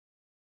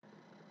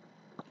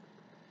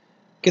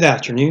Good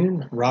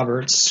afternoon,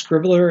 Robert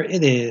Scribbler.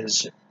 It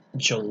is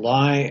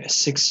July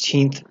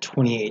 16th,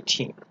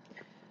 2018.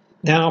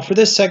 Now, for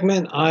this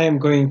segment, I am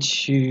going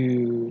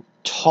to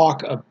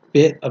talk a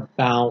bit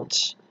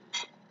about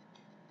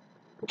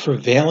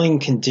prevailing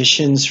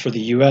conditions for the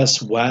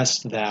U.S.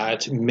 West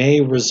that may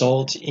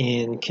result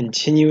in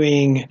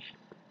continuing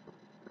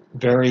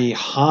very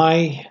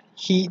high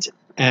heat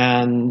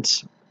and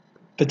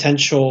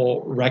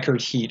potential record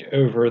heat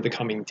over the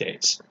coming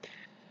days.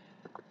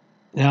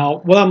 Now,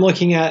 what I'm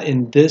looking at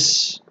in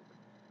this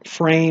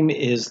frame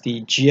is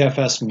the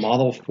GFS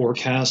model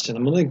forecast, and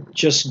I'm going to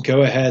just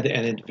go ahead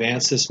and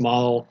advance this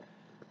model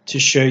to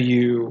show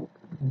you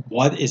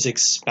what is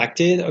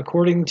expected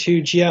according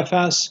to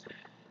GFS.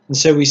 And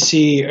so we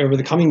see over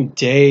the coming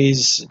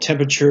days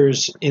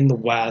temperatures in the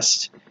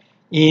west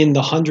in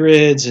the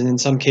hundreds, and in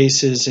some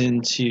cases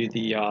into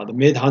the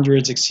mid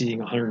hundreds, exceeding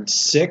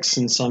 106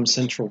 in some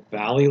Central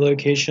Valley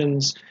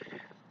locations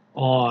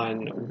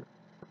on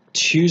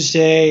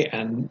Tuesday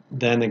and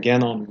then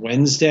again on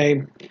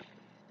Wednesday.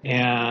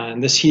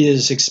 And this heat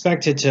is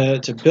expected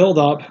to build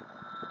up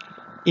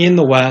in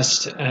the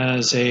west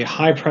as a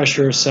high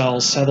pressure cell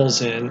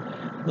settles in.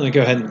 I'm going to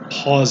go ahead and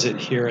pause it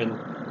here and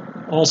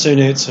also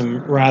note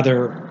some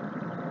rather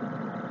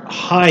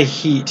high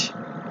heat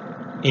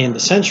in the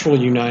central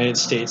United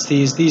States.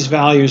 These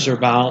values are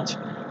about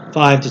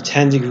 5 to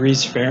 10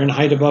 degrees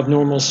Fahrenheit above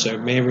normal, so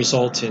it may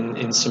result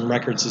in some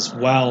records as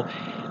well.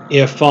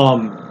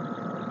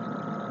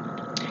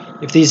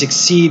 If these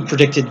exceed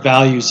predicted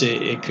values,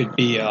 it could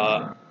be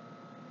a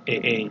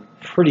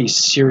pretty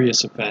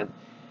serious event.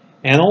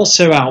 And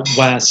also out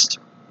west,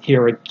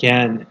 here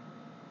again,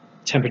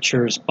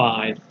 temperatures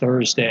by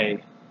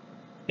Thursday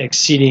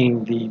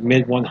exceeding the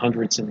mid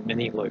 100s in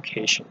many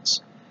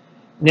locations.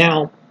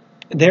 Now,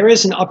 there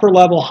is an upper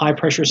level high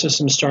pressure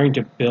system starting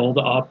to build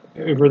up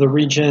over the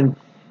region,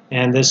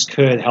 and this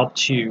could help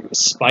to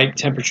spike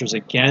temperatures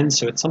again,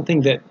 so it's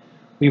something that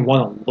we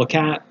want to look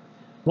at.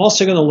 I'm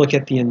also going to look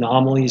at the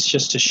anomalies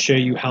just to show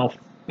you how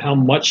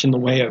much in the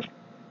way of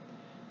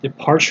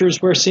departures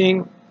we're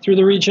seeing through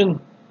the region.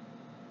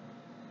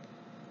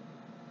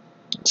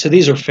 So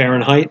these are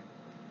Fahrenheit.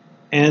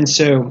 And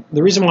so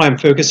the reason why I'm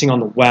focusing on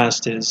the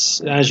west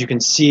is, as you can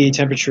see,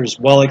 temperatures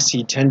well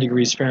exceed 10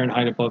 degrees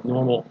Fahrenheit above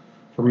normal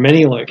for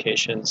many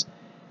locations,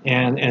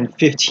 and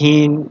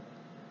 15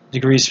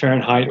 degrees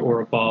Fahrenheit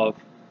or above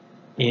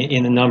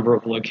in a number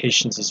of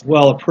locations as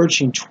well,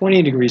 approaching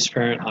 20 degrees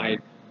Fahrenheit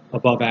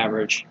above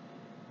average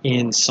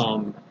in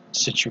some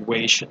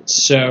situations.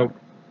 So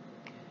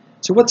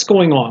what's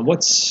going on?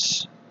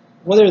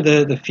 What are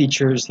the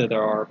features that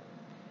are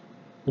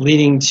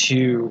leading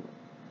to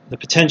the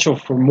potential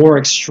for more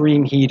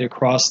extreme heat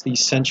across the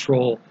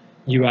central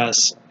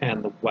U.S.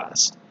 and the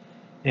West?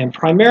 And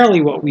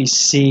primarily what we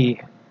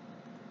see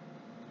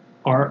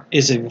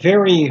is a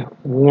very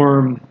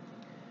warm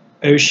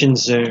ocean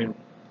zone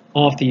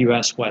off the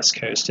U.S. West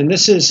Coast. And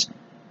this is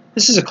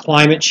a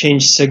climate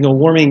change signal.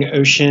 Warming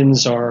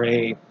oceans are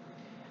a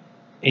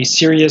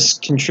serious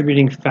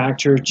contributing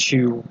factor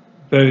to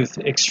both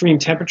extreme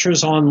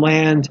temperatures on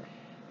land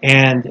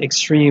and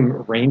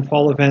extreme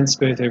rainfall events,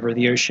 both over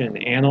the ocean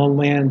and on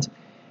land.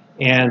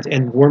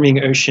 And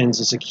warming oceans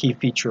is a key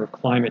feature of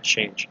climate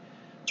change.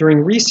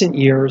 During recent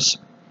years,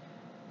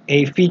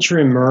 a feature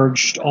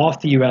emerged off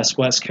the U.S.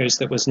 West Coast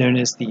that was known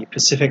as the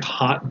Pacific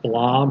Hot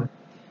Blob.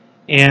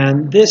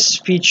 And this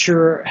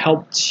feature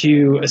helped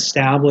to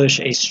establish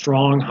a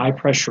strong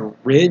high-pressure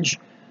ridge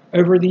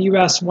over the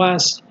U.S.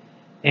 West,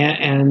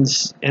 and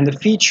the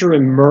feature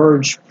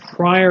emerged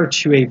prior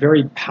to a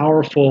very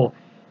powerful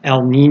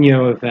El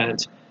Nino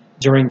event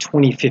during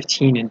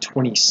 2015 and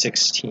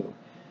 2016.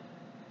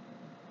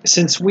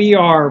 Since we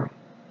are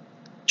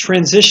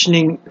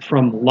transitioning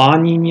from La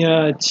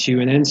Nina to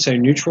an ENSO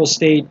neutral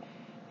state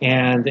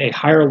and a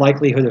higher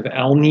likelihood of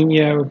El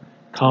Nino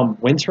come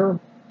winter,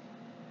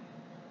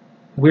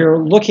 we're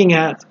looking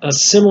at a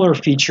similar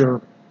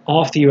feature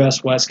off the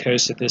U.S. West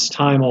Coast at this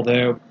time,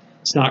 although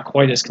it's not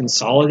quite as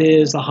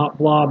consolidated as the hot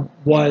blob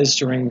was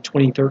during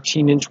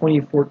 2013 and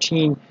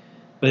 2014,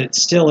 but it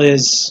still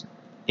is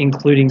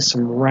including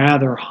some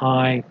rather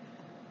high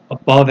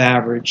above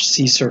average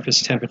sea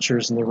surface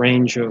temperatures in the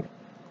range of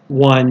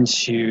 1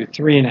 to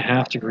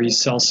 3.5 degrees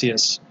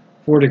Celsius,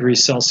 4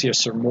 degrees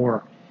Celsius or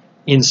more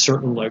in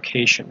certain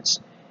locations.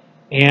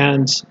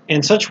 And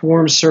such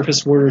warm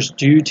surface waters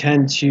do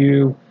tend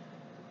to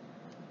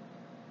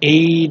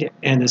aid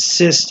and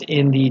assist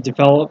in the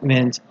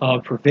development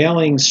of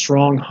prevailing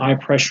strong high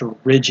pressure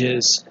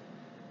ridges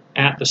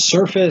at the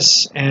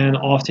surface and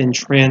often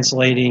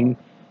translating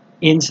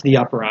into the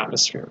upper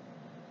atmosphere.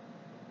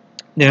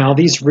 Now,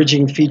 these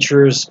ridging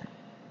features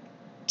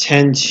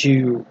tend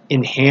to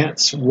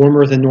enhance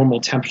warmer than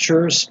normal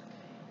temperatures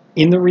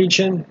in the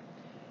region,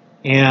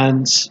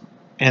 and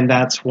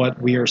that's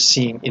what we are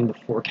seeing in the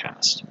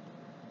forecast.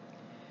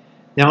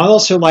 Now, I'd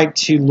also like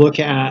to look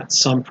at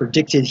some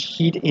predicted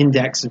heat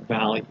index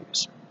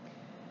values.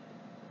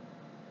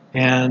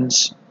 And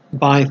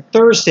by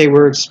Thursday,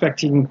 we're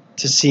expecting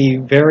to see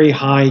very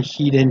high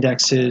heat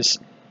indexes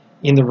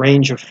in the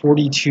range of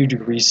 42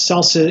 degrees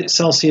Celsius,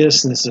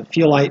 and this is a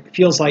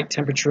feels like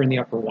temperature in the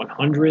upper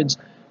 100s,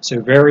 so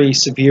very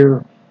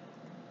severe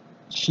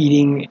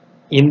heating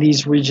in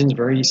these regions,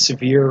 very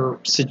severe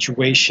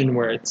situation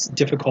where it's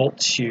difficult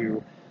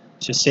to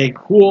stay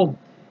cool,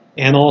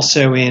 and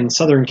also in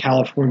Southern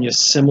California,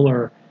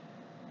 similar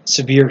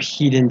severe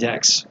heat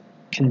index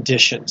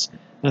conditions.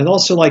 And I'd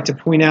also like to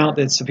point out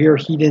that severe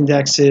heat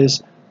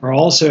indexes are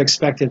also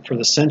expected for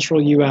the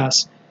central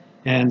U.S.,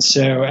 and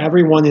so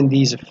everyone in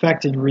these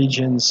affected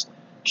regions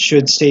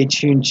should stay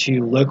tuned to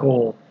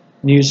local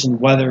news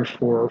and weather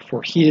for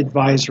heat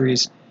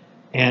advisories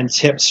and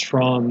tips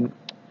from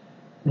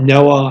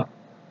NOAA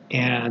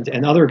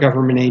and other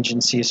government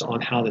agencies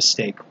on how to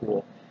stay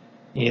cool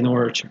in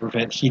order to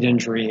prevent heat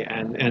injury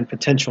and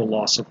potential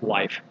loss of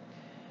life.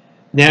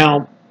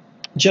 Now,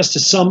 just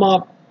to sum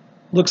up,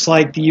 looks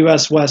like the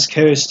U.S. West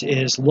Coast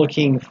is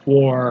looking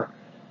for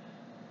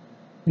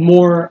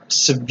more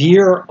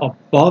severe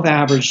above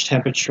average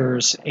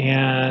temperatures,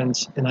 and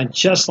I'd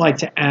just like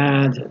to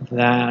add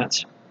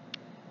that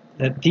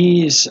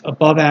these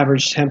above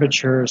average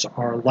temperatures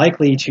are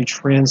likely to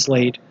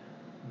translate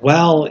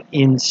well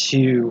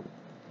into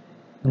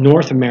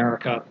North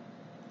America,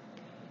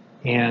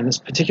 and this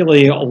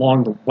particularly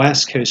along the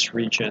West Coast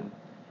region.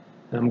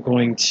 I'm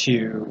going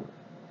to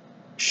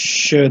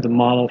show the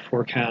model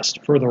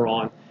forecast further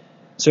on.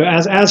 So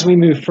as we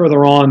move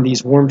further on,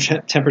 these warm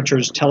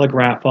temperatures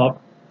telegraph up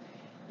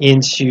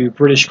into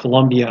British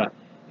Columbia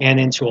and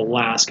into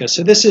Alaska.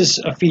 So this is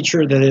a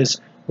feature that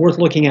is worth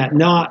looking at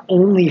not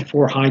only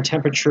for high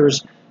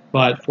temperatures,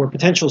 but for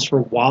potentials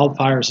for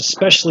wildfires,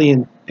 especially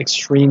in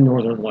extreme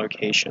northern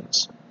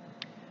locations.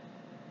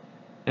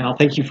 Now,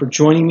 thank you for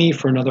joining me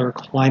for another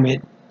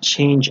climate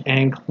change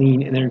and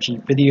clean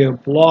energy video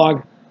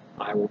blog.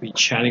 I will be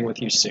chatting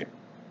with you soon.